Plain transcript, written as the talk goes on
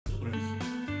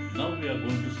Now we are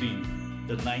going to see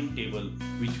the 9 table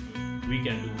which we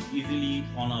can do easily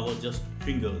on our just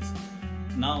fingers.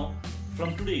 Now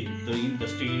from today in the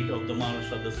state of the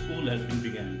Maharashtra, the school has been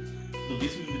begun. So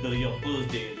this will be your first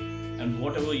day, and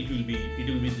whatever it will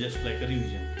be just like a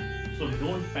revision. So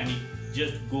don't panic,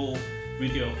 just go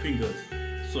with your fingers.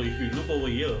 So if you look over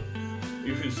here,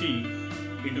 if you see,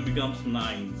 it becomes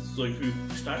 9. So if you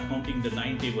start counting the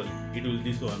 9 table, it will,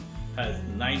 this one has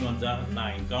 9 ones are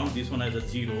 9. Count this one as a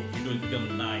 0, it will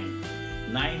become 9.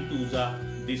 9 twos are,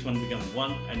 this one become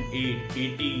 1 and 8,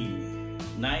 18.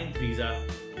 9 threes are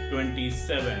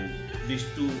 27. This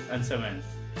 2 and 7.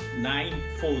 9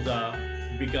 fours are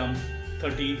become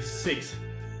 36.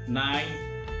 9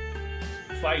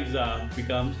 fives are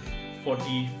becomes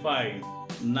 45.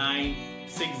 9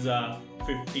 sixes are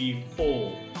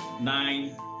 54.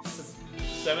 9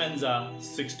 sevens are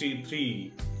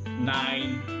 63.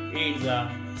 9 eights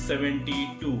are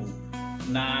 72.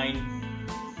 9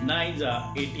 nines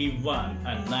are 81,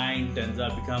 and 9 tens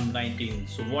are become 19.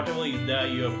 So whatever is there,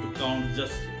 you have to count.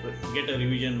 Just get a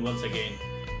revision once again.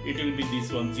 It will be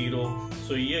this one 0.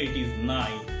 So here it is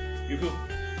 9. If you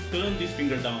turn this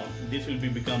finger down, this will be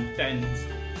become tens.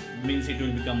 Means it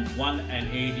will become 1 and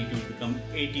 8. It will become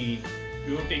 18.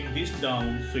 You will take this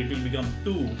down, so it will become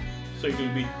 2. So it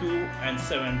will be 2 and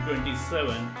 7,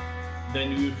 27.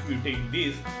 Then if you take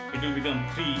this, it will become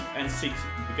 3 and 6,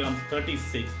 becomes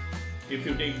 36. If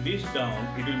you take this down,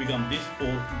 it will become this 4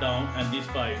 down and this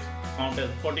 5, count as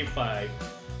 45.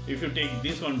 If you take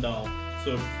this one down,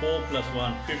 so 4 plus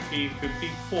 1, 50,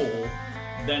 54.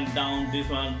 Then down this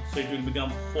one, so it will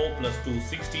become 4 plus 2,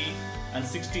 60 and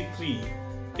 63.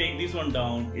 Take this one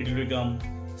down, it will become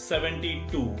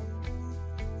 72,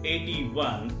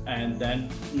 81 and then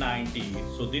 90.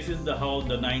 So this is how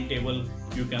the 9 table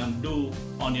you can do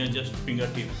on your just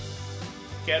fingertip.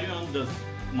 Carry on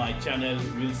my channel.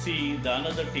 We'll see the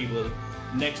another table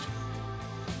next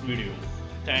video.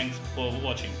 Thanks for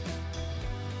watching.